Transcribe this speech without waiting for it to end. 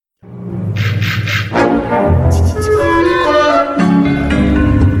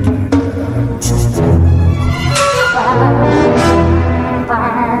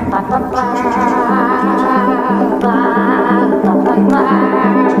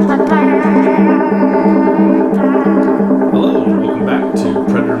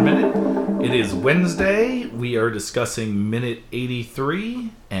Wednesday. We are discussing Minute 83,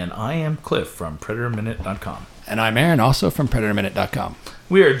 and I am Cliff from PredatorMinute.com. And I'm Aaron, also from PredatorMinute.com.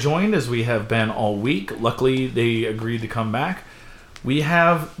 We are joined, as we have been all week. Luckily, they agreed to come back. We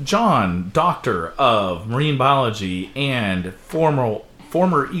have John, Doctor of Marine Biology and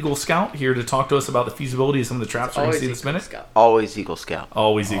former Eagle Scout, here to talk to us about the feasibility of some of the traps we're going to see this minute. Always Eagle Scout.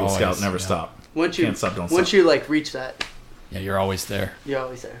 Always Eagle Scout, never stop. Once Can't stop, don't once stop. you like reach that, Yeah, you're always there. you're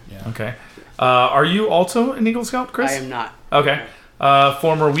always there. Yeah. Okay. Are you also an Eagle Scout, Chris? I am not. Okay.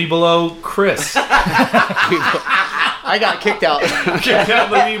 Former Webelow, Chris. I got kicked out. Check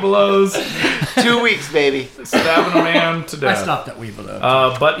out the Webelows, 2 weeks, baby. stabbing a man to death. I stopped at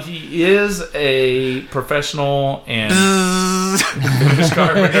Weeble, But he is a professional and finish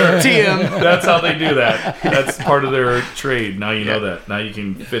carpenter. TM. That's how they do that. That's part of their trade. Now you know that. Now you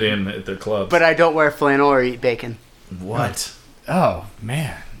can fit in at their clubs. But I don't wear flannel or eat bacon. What? Oh,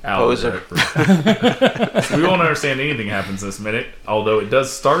 man. Poser. We won't understand anything happens this minute, although it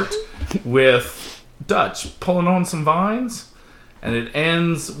does start with Dutch pulling on some vines, and it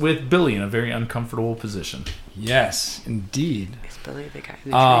ends with Billy in a very uncomfortable position. Yes, indeed. Is Billy the guy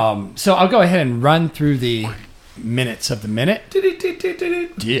in the tree? So I'll go ahead and run through the minutes of the minute.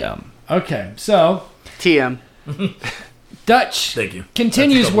 DM. Okay, so TM. Dutch Thank you.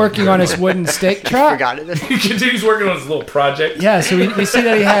 continues That's working on his wooden stake trap. Forgot it. He continues working on his little project. Yeah, so we see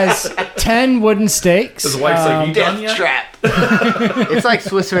that he has 10 wooden stakes. His wife's like, "You done yet?" Trap. It's like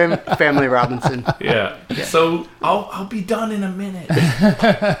Swiss Family Robinson. Yeah. So I'll be done in a minute.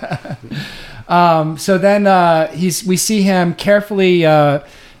 So then we see him carefully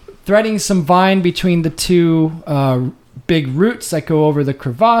threading some vine between the two big roots that go over the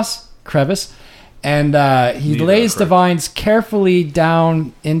crevice. And he lays the vines carefully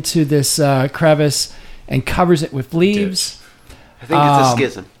down into this crevice and covers it with leaves. I think it's a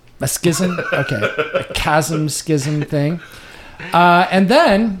schism. A schism? Okay. A chasm schism thing. And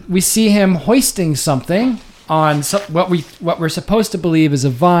then we see him hoisting something on what we're supposed to believe is a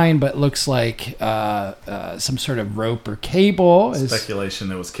vine, but looks like some sort of rope or cable. As Speculation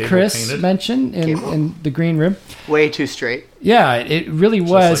that was cable Chris painted. mentioned in the green room. Way too straight. Yeah, it really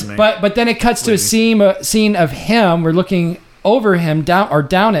was. like me. But then it cuts to a scene of him. We're looking over him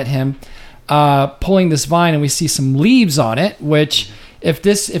down at him, pulling this vine, and we see some leaves on it. Which, if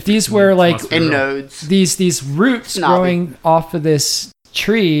these were like Must be And real. nodes. these roots Snobby. growing off of this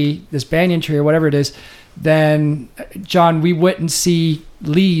tree, this banyan tree or whatever it is, then John, we wouldn't see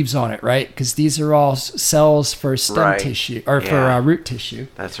leaves on it, right? Because these are all cells for stem Right. tissue or Yeah. for root tissue.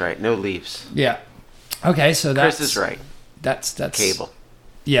 That's right. No leaves. Yeah. Okay, so that's Chris is right. That's Cable.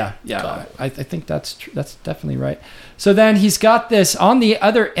 Yeah. I think that's true. That's definitely right. So then he's got this on the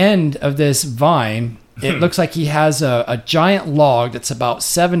other end of this vine. It looks like he has a giant log that's about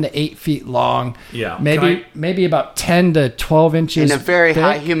 7 to 8 feet long. Yeah. Maybe about 10 to 12 inches. And a very thick.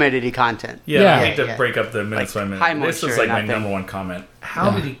 high humidity content. Yeah, Yeah. I hate to Yeah. break up the minutes by minute. high This is moisture, like my nothing. number one comment. How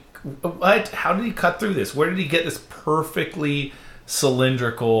did he cut through this? Where did he get this perfectly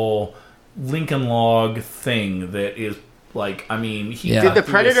cylindrical Lincoln log thing that is like, I mean, he Yeah. Did the cut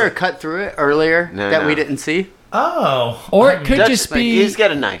through this- Predator cut through it earlier No, that no. we didn't see? Oh. Or I it mean, could Dutch, just like, be. he's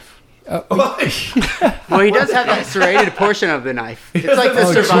got a knife. Well, he does have that serrated portion of the knife. It's like the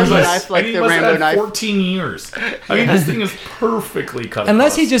Oh, survival Jesus. knife, like and he the must have Rambo had knife. 14 years. I mean, this thing is perfectly cut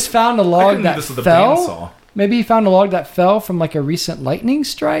Unless he across. just found a I log couldn't do that this with a fell. bandsaw. Maybe he found a log that fell from like a recent lightning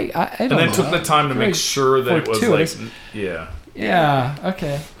strike. I don't And then know. took the time to make Very sure that it was like, fortuitous. yeah. Yeah.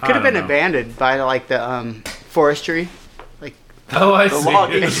 Okay. Could have I been don't know. abandoned by like the forestry. Like, Oh, I The see.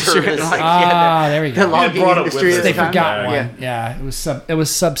 logging It's service. true. like There we the go. logging brought up industry with at us. the They time. forgot Yeah. one. Yeah. It was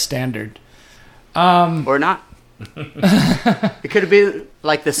substandard. Or not. It could have been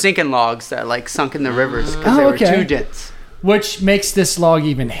like the sinking logs that like sunk in the rivers because they Oh, were okay. too dense. Which makes this log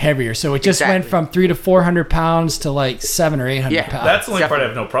even heavier. So it just went Exactly. from 300 to 400 pounds to like 700 or 800 Yeah. pounds. That's the only part I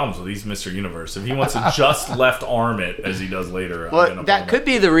Definitely. have no problems with. He's Mr. Universe. If he wants to just left arm it as he does later, I've got Well, no that problem. could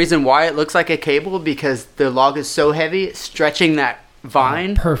be the reason why it looks like a cable because the log is so heavy, it's stretching that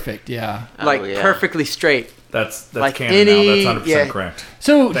vine perfect. Yeah. like Oh, yeah. perfectly straight. That's like canon any- now. That's 100% yeah. correct.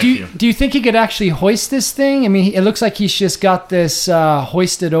 So Thank do you. you think he could actually hoist this thing? I mean, it looks like he's just got this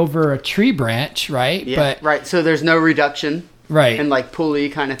hoisted over a tree branch, right? Yeah, But right. So there's no reduction right. and like pulley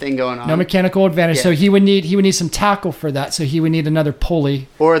kind of thing going on. No mechanical advantage. Yeah. So he would need some tackle for that. So he would need another pulley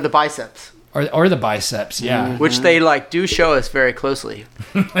or the biceps. or the biceps. Yeah. Which they like do show us very closely.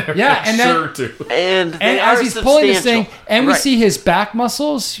 Yeah, and then sure to. And and as he's pulling this thing, and we Right. see his back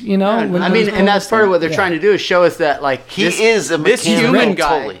muscles, you know. I when mean, he's and pulling that's this part of thing. what they're Yeah. trying to do is show us that like he this, is a this mechanical human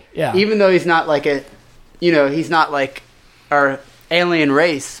guy, Tully. Yeah. even though he's not like a, you know, he's not like our alien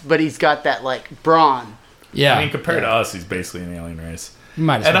race, but he's got that like brawn. Yeah. I mean, compared to us, he's basically an alien race. You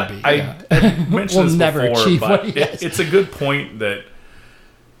might as And well be. I yeah. mentioned We'll this never before, achieve but what he has. it's a good point that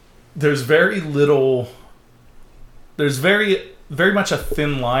there's very little. There's very much a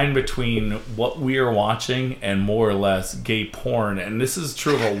thin line between what we are watching and more or less gay porn, and this is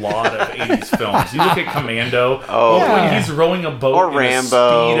true of a lot of 80s films. You look at Commando, yeah. when he's rowing a boat Or in Rambo,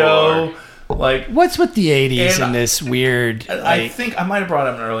 a Speedo, like. What's with the 80s And and this weird I think I might have brought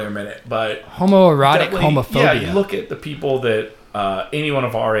up an earlier minute, but homoerotic definitely, homophobia? Yeah, you look at the people that anyone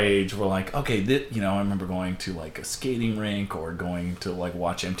of our age were like, okay, I remember going to like a skating rink or going to like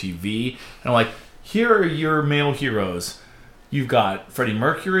watch MTV, and I'm like, here are your male heroes. You've got Freddie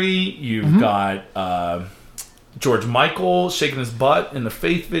Mercury, you've got George Michael shaking his butt in the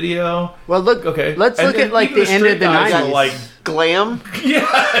Faith video. Well, look. Okay, Let's And look then at like even the end straight of the guys are 90s. like, Glam.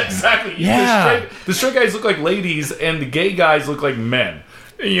 yeah, exactly. Yeah. The straight guys look like ladies, and the gay guys look like men.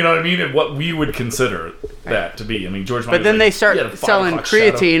 You know what I mean? And what we would consider that to be. I mean, George. But then they start selling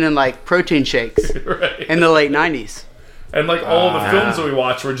creatine and like protein shakes right? in the late 90s. And like all the films that we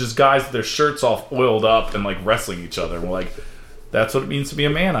watch were just guys with their shirts off, oiled up, and like wrestling each other. And we're like, that's what it means to be a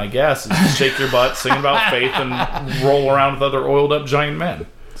man, I guess. Is just shake your butt, sing about faith, and roll around with other oiled up giant men.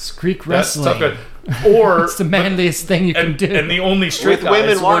 It's Greek That's wrestling. tough. Or It's the manliest thing you can and, do. and the only straight With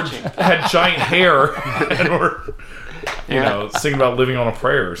women guys watching. had giant hair and were, singing about living on a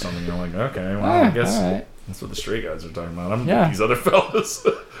prayer or something. You're like, okay, well, I guess all right. that's what the straight guys are talking about. I'm Yeah. these other fellas.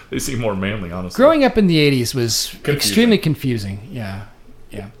 They seem more manly, honestly. Growing up in the 80s was Confusing. extremely confusing. Yeah.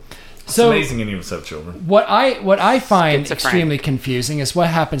 It's So amazing any of us have children. what I find Schizophrenic. extremely confusing is what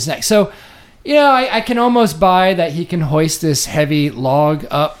happens next. So, I can almost buy that he can hoist this heavy log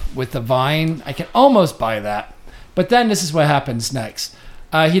up with the vine. I can almost buy that. But then this is what happens next.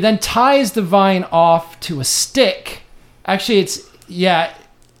 He then ties the vine off to a stick. Actually,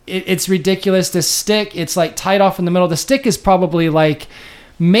 it's ridiculous. This stick, it's like tied off in the middle. The stick is probably like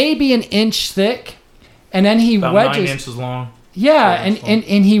maybe an inch thick. And then he About wedges 9 inches long. Yeah,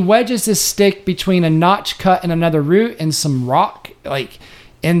 and he wedges this stick between a notch cut in another root and some rock, like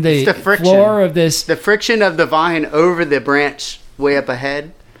in the, It's the friction. floor of this. The friction of the vine over the branch way up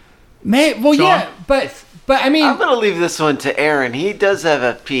ahead. Well, Sean? yeah, but I mean, I'm gonna leave this one to Aaron. He does have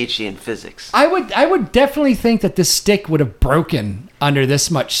a PhD in physics. I would definitely think that this stick would have broken under this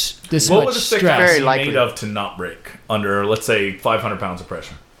much What would the stick stress. have to Very be likely. made of to not break under, let's say, 500 pounds of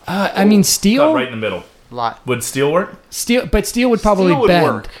pressure? I mean, Cut steel, right in the middle. A lot. Would steel work? steel would probably Steel would bend.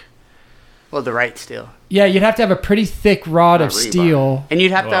 work. Well, the right steel. Yeah, you'd have to have a pretty thick rod of Not rebar. steel. And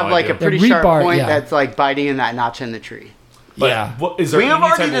you'd have to Oh, have like I a do. pretty The sharp rebar, point yeah. that's like biting in that notch in the tree. But Yeah. What, is there We have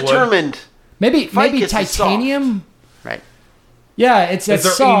any already type of wood? determined. Maybe Ficus is soft. titanium. Right. Yeah, it's Is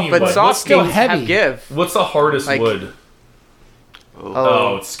there soft, any But wood? but soft still things heavy. have give. What's the hardest Like- wood? Oh.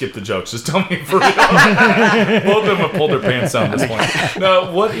 Oh, skip the jokes. Just tell me for real. Both of them have pulled their pants down at this point.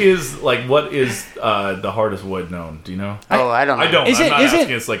 No, what is the hardest wood known? Do you know? I don't know. I don't. Is I'm it- not is it-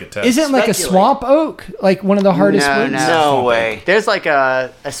 asking. It's like a test. Isn't like a Speculate. swamp oak like one of the hardest No, woods? no. No way. There's like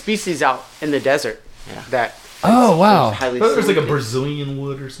a species out in the desert that. Oh wow! Highly I thought there's like a silicated. Brazilian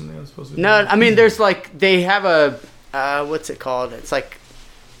wood or something. That's supposed to be. No, I mean there's like they have a what's it called? It's like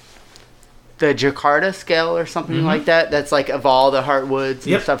the Jakarta scale or something like that. That's like of all the hardwoods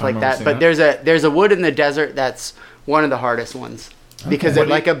and Yep, stuff I like remember that. But seeing there's a wood in the desert that's one of the hardest ones because What it do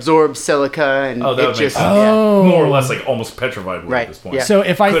you- like absorbs silica and Oh, that it would make just sense. yeah. Oh, More or less like almost petrified wood Right, at this point. yeah. So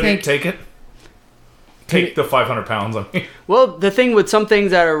if I Could think it take it? Take the 500 pounds. I mean, Well, the thing with some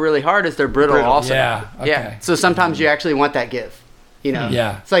things that are really hard is they're brittle, Brittle. also. Yeah, okay. Yeah. So sometimes you actually want that give. You know.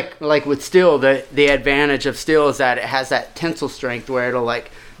 Yeah. It's like with steel, the advantage of steel is that it has that tensile strength where it'll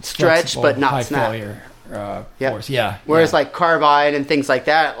like stretch flexible, but not high snap. failure Yep. force. Yeah. Whereas yeah. like carbide and things like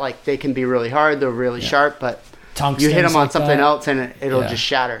that, like they can be really hard, they're really sharp, but Tungsten's you hit them on like something that. else and it'll Yeah. just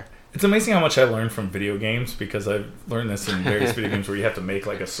shatter. it's amazing how much I learned from video games because I've learned this in various video games where you have to make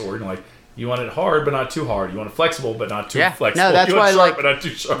like a sword and like you want it hard but not too hard. You want it flexible but not too Yeah. flexible. No, that's you want why, it sharp like, but not too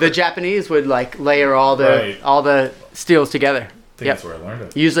sharp. The Japanese would like layer all Right. the steels together. I think that's where I learned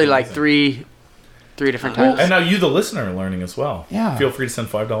it. Usually like Amazing. three different Well, types. And now you, the listener, are learning as well. Yeah. Feel free to send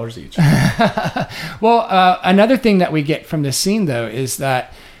 $5 each. Well, another thing that we get from this scene though is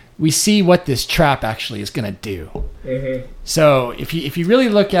that we see what this trap actually is going to do. So if you really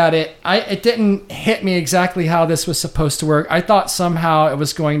look at it, it didn't hit me exactly how this was supposed to work. I thought somehow it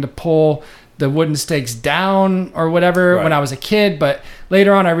was going to pull the wooden stakes down or whatever Right. when I was a kid, but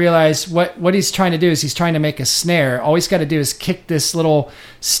later on I realized what he's trying to do is he's trying to make a snare. All he's got to do is kick this little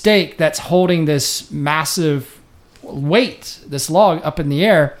stake that's holding this massive weight, this log up in the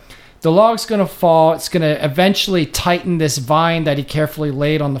air. the log's going to fall. It's going to eventually tighten this vine that he carefully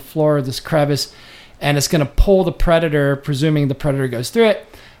laid on the floor of this crevice, and it's going to pull the predator, presuming the predator goes through it,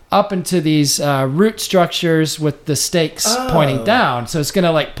 up into these root structures with the stakes pointing down. So it's going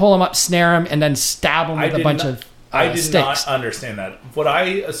to like pull him up, snare him, and then stab him with a bunch of I did stakes. not understand that. What I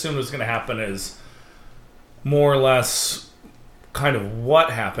assumed was going to happen is more or less kind of what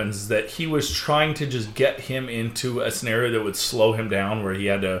happens is that he was trying to just get him into a scenario that would slow him down, where he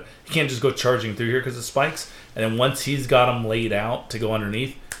can't just go charging through here because of spikes. And then once he's got him laid out to go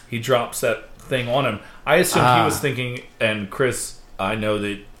underneath, he drops that thing on him. I assumed he was thinking, and Chris, I know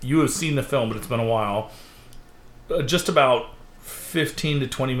that you have seen the film, but it's been a while. Just about 15 to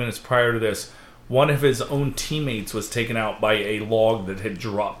 20 minutes prior to this, one of his own teammates was taken out by a log that had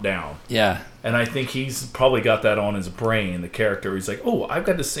dropped down. Yeah. And I think he's probably got that on his brain, the character. He's like, oh, I've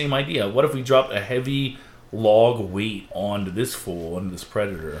got the same idea. What if we dropped a heavy log weight onto this fool, onto this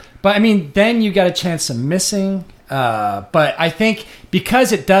predator? But I mean, then you got a chance of missing. But I think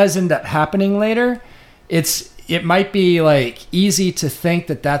because it does end up happening later, it might be like easy to think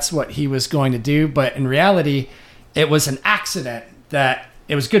that that's what he was going to do. But in reality, it was an accident. That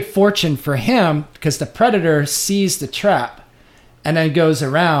it was good fortune for him because the predator sees the trap and then goes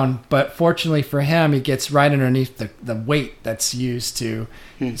around. But fortunately for him, he gets right underneath the weight that's used to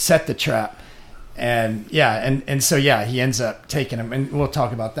set the trap. And so he ends up taking him, and we'll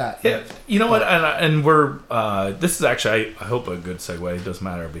talk about that. Yeah, you know what? And we're this is actually, I hope, a good segue. It doesn't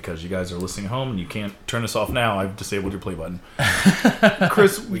matter because you guys are listening at home and you can't turn this off now. I've disabled your play button.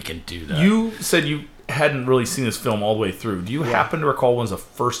 Chris, we can do that. You said you hadn't really seen this film all the way through. Do you happen to recall when was the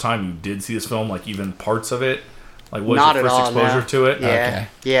first time you did see this film? Like even parts of it? Like what was Not your at first all, exposure no. to it? Yeah, Okay.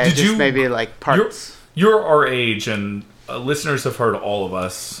 yeah. Did Just you- maybe like parts. You're our age, and listeners have heard all of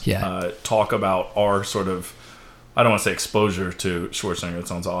us talk about our sort of, I don't want to say exposure to Schwarzenegger, it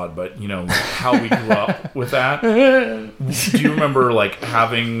sounds odd, but you know, how we grew up with that. Do you remember like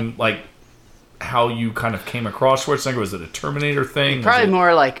having like how you kind of came across Schwarzenegger? Was it a Terminator thing? Probably Was it-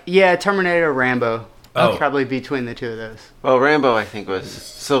 more like Terminator, Rambo. Oh. Probably between the two of those. Well, Rambo, I think, was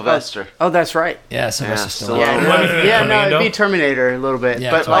Sylvester. Oh, that's right. Yeah, Sylvester Stallone. Yeah, What do you think, no, Commando? it'd be Terminator a little bit.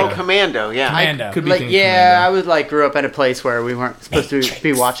 Yeah, but totally. like, Commando, yeah. Commando. Could be like thinking yeah, Commando. I was like grew up at a place where we weren't supposed to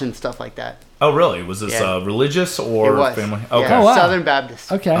be watching stuff like that. Oh, really? Was this Yeah. Religious It or was family? Yeah, Okay. Oh, wow. Southern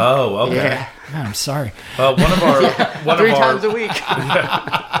Baptist. Okay. Oh, okay. Yeah, I'm sorry. One of our three times a week.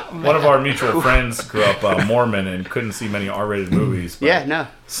 one of our mutual friends grew up Mormon and couldn't see many R-rated movies. But Yeah, no.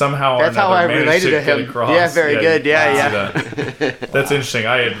 somehow That's how another I managed related to get him. across. Yeah, very good. Yeah, I see that. That's interesting.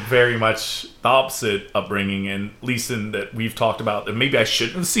 I had very much the opposite upbringing, and at least in that we've talked about that maybe I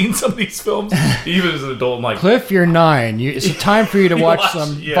shouldn't have seen some of these films, even as an adult. I'm like, Cliff, you're 9. It's time for you to watch watch-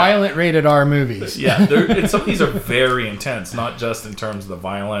 some yeah. violent rated R movies. yeah, and some of these are very intense, not just in terms of the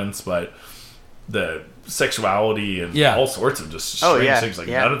violence, but the sexuality and Yeah. all sorts of just Oh, strange yeah, things. Like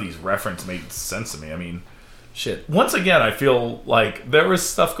yeah. none of these references made sense to me. I mean, shit. Once again, I feel like there was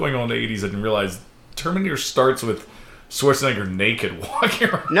stuff going on in the 80s I didn't realize. Terminator starts with Schwarzenegger naked walking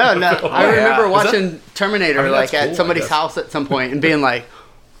around. No, the film. I remember Is watching Terminator I mean, like that's at cool, somebody's I guess. house at some point and being like,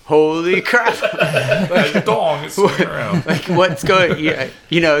 "Holy crap! That dong is swinging around. Like what's going?" Yeah,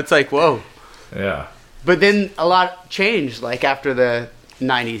 it's like whoa. Yeah. But then a lot changed, like after the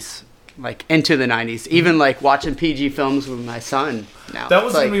 '90s, like into the '90s. Even like watching PG films with my son now. That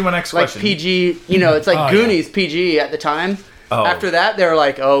was It's gonna be my next like question. PG, it's like Oh, yeah. Goonies PG at the time. Oh. After that, they were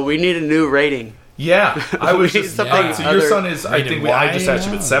like, "Oh, we need a new rating." Yeah. I was We just need something so your other- son is, I Rated think I just Y asked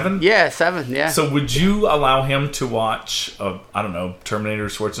you, but 7? Yeah, 7. Yeah. So would you allow him to watch, I don't know, Terminator,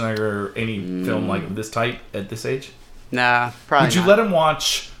 Schwarzenegger, any film like this type at this age? Nah, probably. Would you not. let him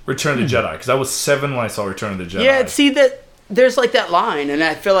watch Return of the Jedi? Because I was 7 when I saw Return of the Jedi. Yeah, see that there's like that line, and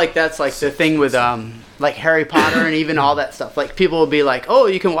I feel like that's like the thing with like Harry Potter and even all that stuff. Like people will be like, "Oh,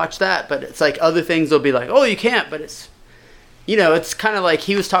 you can watch that," but it's like other things will be like, "Oh, you can't." But it's, it's kind of like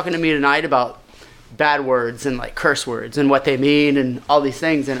he was talking to me tonight about bad words and like curse words and what they mean and all these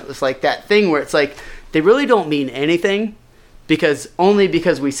things, and it was like that thing where it's like they really don't mean anything because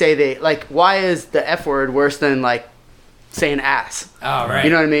we say they like. Why is the F word worse than like saying ass? Oh, right.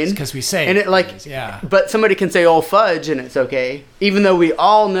 You know what I mean? Because we say And it like, yeah. but somebody can say "oh fudge" and it's okay, even though we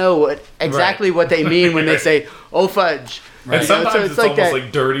all know exactly what they mean when they say "oh fudge." And sometimes So it's almost that.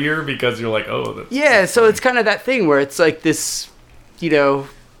 like dirtier because you're like, oh, that's... Yeah, so it's kind of that thing where it's like this, I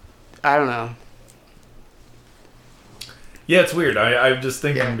don't know. Yeah, it's weird. I'm just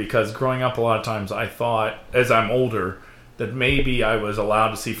thinking Yeah. because growing up a lot of times I thought, as I'm older, that maybe I was allowed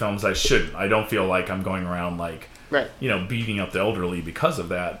to see films I shouldn't. I don't feel like I'm going around like, Right. beating up the elderly because of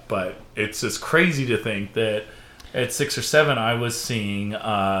that. But it's just crazy to think that at 6 or 7, I was seeing,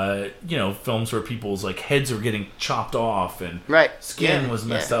 films where people's like heads were getting chopped off and Right. skin Yeah. was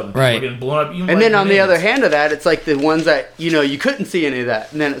messed Yeah. up and people Right. were getting blown up. Even And by then on the other grenades. hand of that, it's like the ones that you couldn't see any of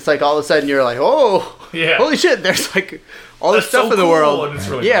that, and then it's like all of a sudden you're like, oh, Yeah. holy shit! There's like all this That's stuff so in the cool, world, and it's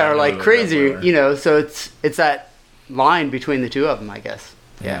really yeah, not or like really crazy, that way. So it's that line between the two of them, I guess.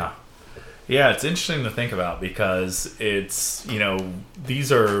 Yeah. Yeah, it's interesting to think about because it's,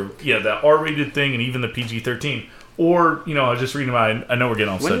 these are, the R-rated thing and even the PG-13. Or, I was just reading about, I know we're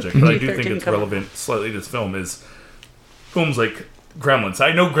getting off When did subject, but I do think PG-13 it's come out? relevant slightly to this film, is films like Gremlins.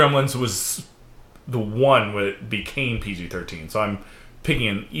 I know Gremlins was the one that became PG-13, so I'm picking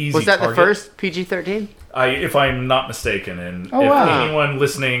an easy Was that target. the first PG-13? If I'm not mistaken, and Oh, if wow. anyone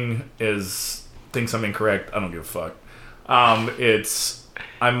listening thinks I'm incorrect, I don't give a fuck.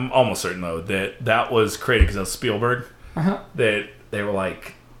 I'm almost certain though that was created because of Spielberg. That they were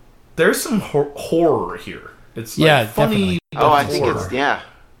like, there's some horror here. It's like Yeah, funny. definitely. Oh, but I think horror. it's yeah.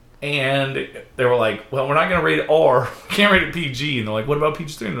 And they were like, well, we're not going to rate it R. We can't rate it PG. And they're like, what about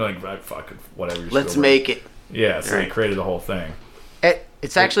PG-13? And they're like, right, fuck it, whatever. Let's Spielberg." make it. Yeah, so they Right. created the whole thing.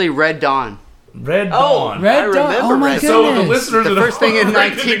 It's actually Red Dawn. Red Oh, Dawn. Red I Dawn. remember Oh my Red goodness. Dawn. So the listeners The are first thing in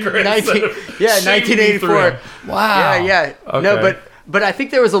right the great 19 set. Shame me through 1984. it. Wow. Yeah. No, Okay. but I think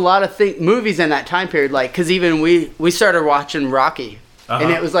there was a lot of movies in that time period, like because even we started watching Rocky, and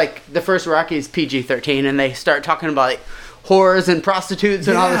Uh-huh. it was like the first Rocky is PG-13, and they start talking about like whores and prostitutes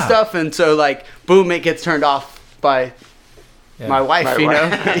and all this Yeah. stuff, and so like boom, it gets turned off by my wife, My you know,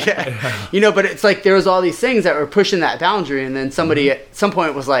 wife. yeah, but it's like there was all these things that were pushing that boundary, and then somebody Mm-hmm. at some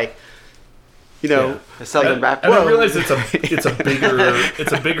point was like, Yeah. The Southern And Baptist. I realize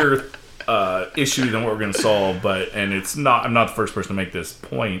it's a bigger issue than what we're going to solve, and it's not. I'm not the first person to make this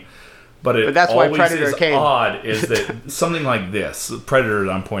point, but it But that's why always Predator is came. odd is that something like this, Predator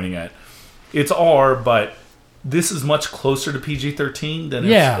that I'm pointing at, it's R, but this is much closer to PG-13 than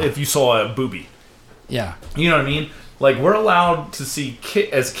Yeah. if you saw a boobie. Yeah. You know what I mean? Like we're allowed to see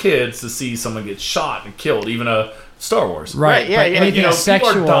as kids to see someone get shot and killed, even a Star Wars. Right. yeah, but yeah, anything People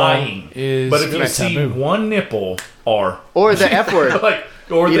sexual are dying. is But if you really see taboo. one nipple, R. or the F word.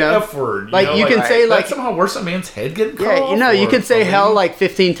 Or You the know? F word. Like, you can say, like- that's somehow worse than a man's head getting cut Yeah, off, you or can say a hell lady. like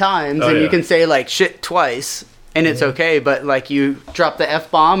 15 times, Oh, and yeah. you can say like shit twice, and it's okay. But like you drop the F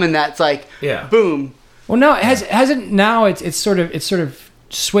bomb, and that's like, Yeah. boom. Well, no, it hasn't. Now it's sort of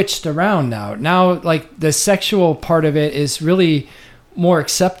switched around. Now like the sexual part of it is really more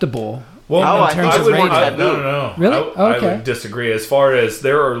acceptable. Well, Oh, no, I terms I of would, rating. no. Really? I Okay. would disagree. As far as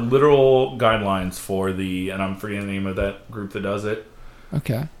there are literal guidelines for and I'm forgetting the name of that group that does it.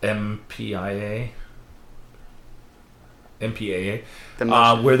 Okay. MPAA. The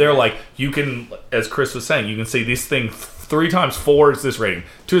motion. Where they're like, you can, as Chris was saying, you can see this thing 3 times. 4 is this rating.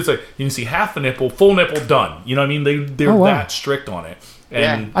 2 is like you can see half a nipple, full nipple, done. You know what I mean? They're Oh, wow. that strict on it.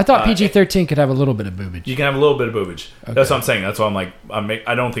 And I thought PG-13 could have a little bit of boobage. you can have a little bit of boobage. That's what I'm saying. That's why I'm like,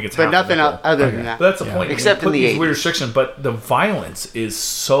 I don't think it's But half nothing a nipple. other than that. But that's the Yeah. point. You Except put in the these weird 80s. restrictions, but the violence is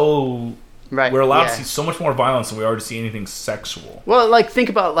so. Right. We're allowed yeah. to see so much more violence than we are to see anything sexual. Well, like think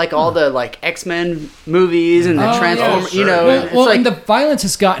about like all the like X-Men movies and the Oh, Transformers. yeah. You know, Well, it's Well, like and the violence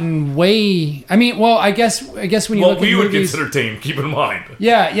has gotten way. I mean, well, I guess when you Well, look at we would movies, consider tame. Keep in mind.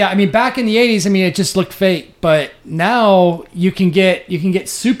 yeah. I mean, back in the '80s, I mean, it just looked fake. But now you can get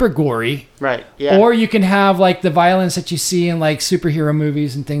super gory, right. Yeah. or you can have like the violence that you see in like superhero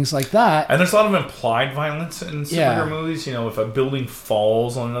movies and things like that. And there's a lot of implied violence in superhero Yeah. movies. You know, if a building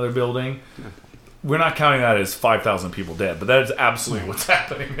falls on another building, we're not counting that as 5,000 people dead, but that is absolutely what's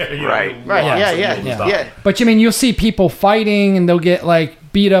happening there. You know, Right. right. lots Yeah. of Yeah. people Yeah. die. Yeah. But I mean, you'll see people fighting and they'll get like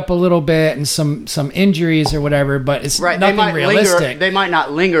beat up a little bit and some injuries or whatever. But it's Right. nothing they might realistic. linger. They might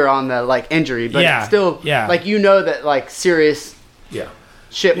not linger on the like injury, but Yeah. still, Yeah. like that like serious Yeah.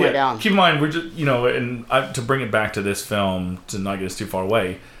 shit went down. Keep in mind, we're just, and to bring it back to this film, to not get us too far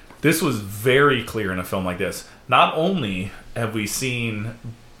away, this was very clear in a film like this. Not only have we seen,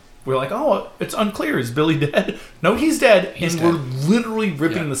 we're like, oh, it's unclear. Is Billy dead? No, he's dead. He's and dead. we're literally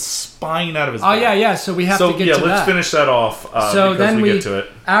ripping the spine out of his Oh back. yeah. So we have So, to get yeah, to let's that. finish that off So because then we get to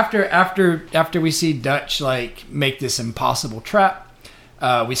it. after we see Dutch like make this impossible trap,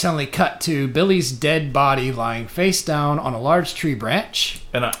 we suddenly cut to Billy's dead body lying face down on a large tree branch.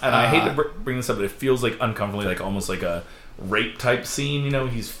 And I hate to bring this up, but it feels like uncomfortably, like almost like a rape type scene. You know,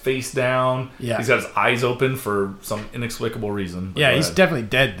 he's face down. Yeah. He's got his eyes open for some inexplicable reason. But Yeah, go he's ahead. definitely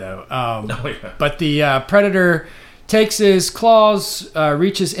dead though. Oh, yeah. But the predator takes his claws,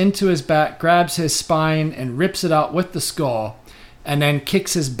 reaches into his back, grabs his spine, and rips it out with the skull, and then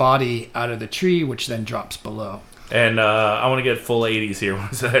kicks his body out of the tree, which then drops below. And I want to get full 80s here.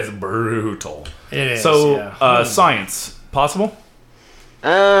 That's brutal. It is. So, science. Possible?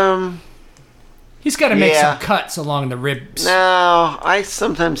 He's got to make Yeah. some cuts along the ribs. No, I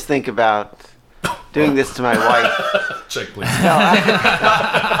sometimes think about doing this to my wife. Check, please.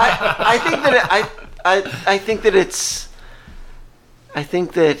 I think that I think that it's. I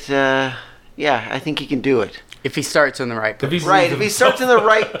think that I think he can do it. If he starts in the right place. Right, if he starts in the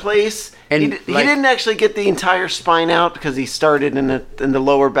right place, And, he like- didn't actually get the entire spine out because he started in the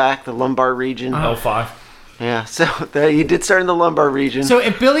lower back, the lumbar region. L5. Yeah, so he did start in the lumbar region. So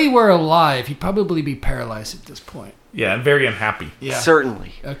if Billy were alive, he'd probably be paralyzed at this point. Yeah, and very unhappy. Yeah.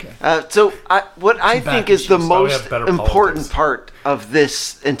 Certainly. Okay. So what I Some think back is the issues. Probably most have better important politics. part of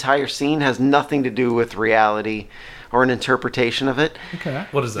this entire scene has nothing to do with reality or an interpretation of it. Okay.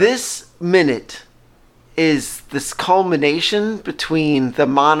 What is that? This minute is this culmination between the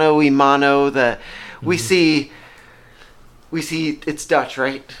mano y mano. We see it's Dutch,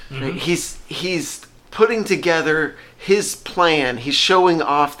 right? Right? He's putting together his plan. He's showing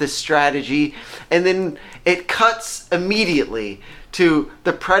off this strategy, and then it cuts immediately to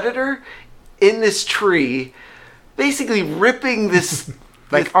the Predator in this tree, basically ripping this.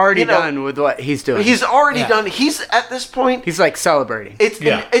 Like already done with what he's doing. He's already Yeah. done. He's at this point. He's like celebrating. It's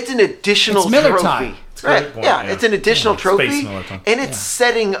an additional It's Miller trophy. time. It's a great Right? point, Yeah, yeah. it's an additional Space trophy, Miller time. and it's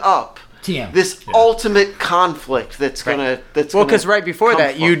setting up TM. this ultimate conflict that's gonna. That's Well, gonna because right before come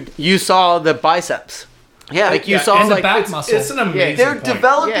that, from- you saw the biceps. yeah, Like you Yeah, saw and the like back it's, muscle. it's an amazing they're point.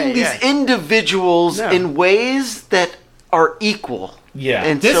 developing Yeah, these yeah. individuals Yeah. in ways that are equal. Yeah.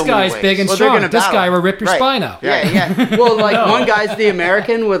 in This so many guy's ways. big and Well, they're strong. gonna This battle. guy will rip your Right. spine out. Yeah. Well, like one guy's the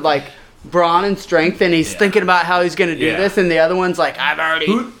American with like brawn and strength, and he's thinking about how he's going to do Yeah. this, and the other one's like, I've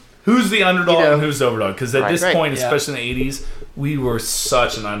already. Who's the underdog You know. and who's the overdog? Because at Right. this Right. point, Yeah. especially in the 80s, we were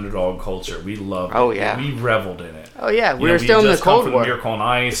such an underdog culture. We loved Oh, it. yeah. We reveled in it. Oh yeah, we You know, were still in the just come Cold from War. Miracle on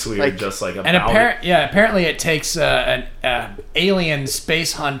Ice. We were Like- just like And about it. apparently it takes an alien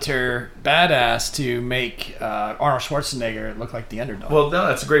space hunter badass to make Arnold Schwarzenegger look like the underdog. Well, no,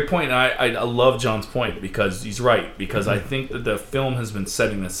 that's a great point. And I love John's point because he's right. Because I think that the film has been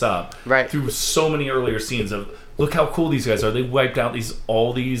setting this up Right. through so many earlier scenes of look how cool these guys are. They wiped out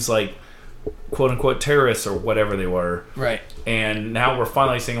all these like quote unquote terrorists or whatever they were. right. And now we're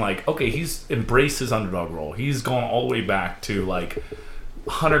finally seeing like, okay, he's embraced his underdog role. He's gone all the way back to like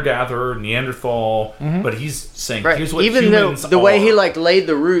hunter-gatherer, Neanderthal, but he's saying, Right. here's what Even though humans the way he are. like laid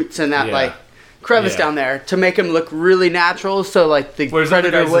the roots in that Yeah. like crevice Yeah. down there to make him look really natural, so like the Whereas other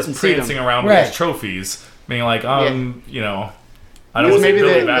predator guys wouldn't just see prancing them. around with Right. his trophies, being like, you know, I don't Because want to say maybe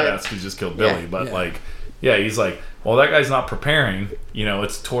Billy they- Badass because just killed Billy, Yeah. but Yeah. like, yeah, he's like, well, that guy's not preparing. You know,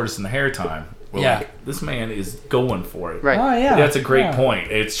 it's tortoise in the hare time. We're Yeah. like, this man is going for it. Right. Oh yeah. That's a great Yeah.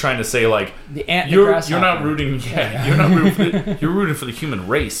 point. It's trying to say like The ant and the you're grasshopper. not rooting. Yeah, you're not rooting. You're rooting for the human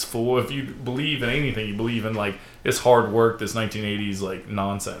race. For if you believe in anything, you believe in like this hard work, this 1980s like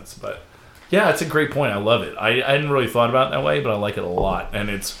nonsense. But yeah, it's a great point. I love it. I hadn't really thought about it that way, but I like it a lot. And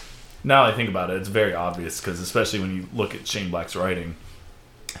it's now I think about it, it's very obvious because especially when you look at Shane Black's writing,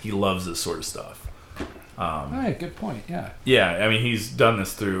 he loves this sort of stuff. All right, good point. Yeah. Yeah, I mean he's done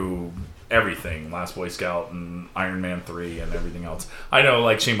this through everything, Last Boy Scout and Iron Man 3 and everything else. I know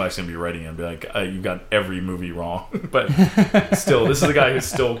like Shane Black's gonna be writing and be like, you got every movie wrong, but still, this is a guy who's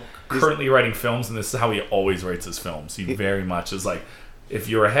still currently writing films, and this is how he always writes his films. He very much is like, if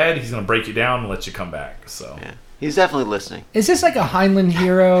you're ahead, he's gonna break you down and let you come back. So Yeah. He's definitely listening. Is this like a Heinlein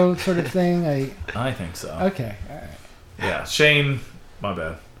hero sort of thing? I think so. Okay. All right. Yeah, Shane, my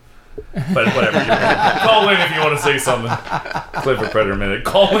bad. But whatever. Call in if you want to say something. Clifford Predator Minute.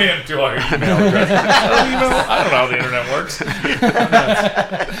 Call in to our email address. I don't know how the internet works.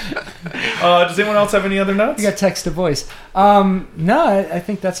 Does anyone else have any other notes? You got text to voice. No, I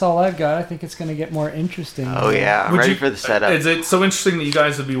think that's all I've got. I think it's going to get more interesting. Oh yeah, I'm Would ready you- for the setup. Is it so interesting that you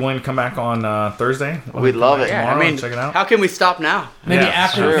guys would be willing to come back on Thursday? We'd love it. Tomorrow I mean, and check it out. how can we stop now? Maybe Yeah,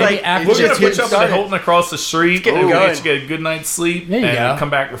 after. sure. Maybe Like, after. We're It's gonna just put getting you up in the started. Hilton across the street. getting and going. let you get a good night's sleep There you and go. come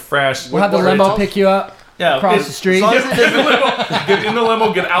back refreshed. We'll have the We're ready limo to- pick you up across it's- the street. as long as it doesn't- get in the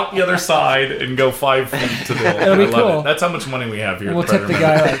limo, get out the other side, and go 5 feet to the Hilton. It'll be I love cool. it. That's how much money we have here. And we'll at tip the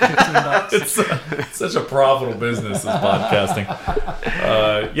Predator guy like $15. It's such a profitable business, this podcasting.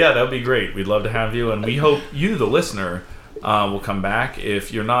 Yeah, that would be great. We'd love to have you, and we hope you, the listener, will come back.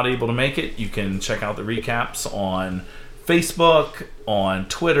 If you're not able to make it, you can check out the recaps on Facebook, on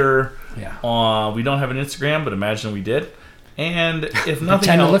Twitter. Yeah. We don't have an Instagram, but imagine we did. And if nothing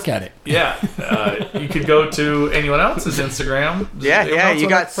Pretend else, to look at it. Yeah, you could go to anyone else's Instagram. Yeah, Anyone yeah. else You on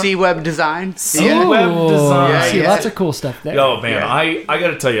got that front? C-Web Design. C Web Design. Yeah, See, yeah. lots of cool stuff there. Yo, man, Yeah. I got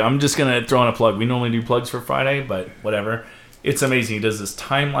to tell you, I'm just going to throw in a plug. We normally do plugs for Friday, but whatever. It's amazing. He does this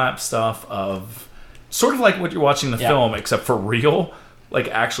time-lapse stuff of sort of like what you're watching the Yeah. film, except for real, like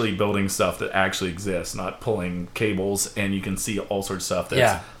actually building stuff that actually exists, not pulling cables, and you can see all sorts of stuff. That's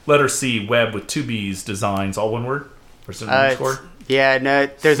Yeah. letter C, Web with 2 B's, Designs, all one word? Or some underscore? Yeah, no,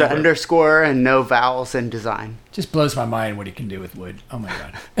 there's an C-Web. underscore and no vowels in design. Just blows my mind what he can do with wood. Oh my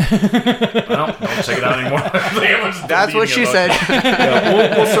god. Well, don't check it out anymore. That's what she said. Yeah,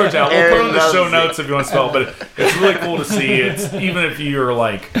 we'll sort it out. We'll put it Aaron on the show loves notes if you want to spell it, but it's really cool to see. It's even if you're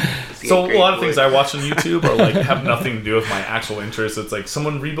like, so a great lot of things wood. I watch on YouTube are like have nothing to do with my actual interests. It's like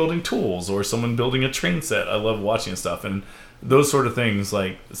someone rebuilding tools or someone building a train set. I love watching stuff, and those sort of things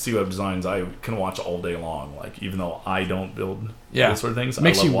like C-Web Designs I can watch all day long. Like even though I don't build those sort of things,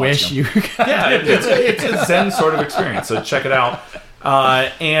 Makes I love you watching wish them. you Yeah, it's a Zen sort of experience. So check it out.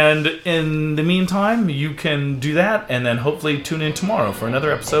 And in the meantime, you can do that, and then hopefully tune in tomorrow for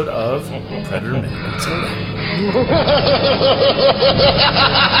another episode of Predator Minute.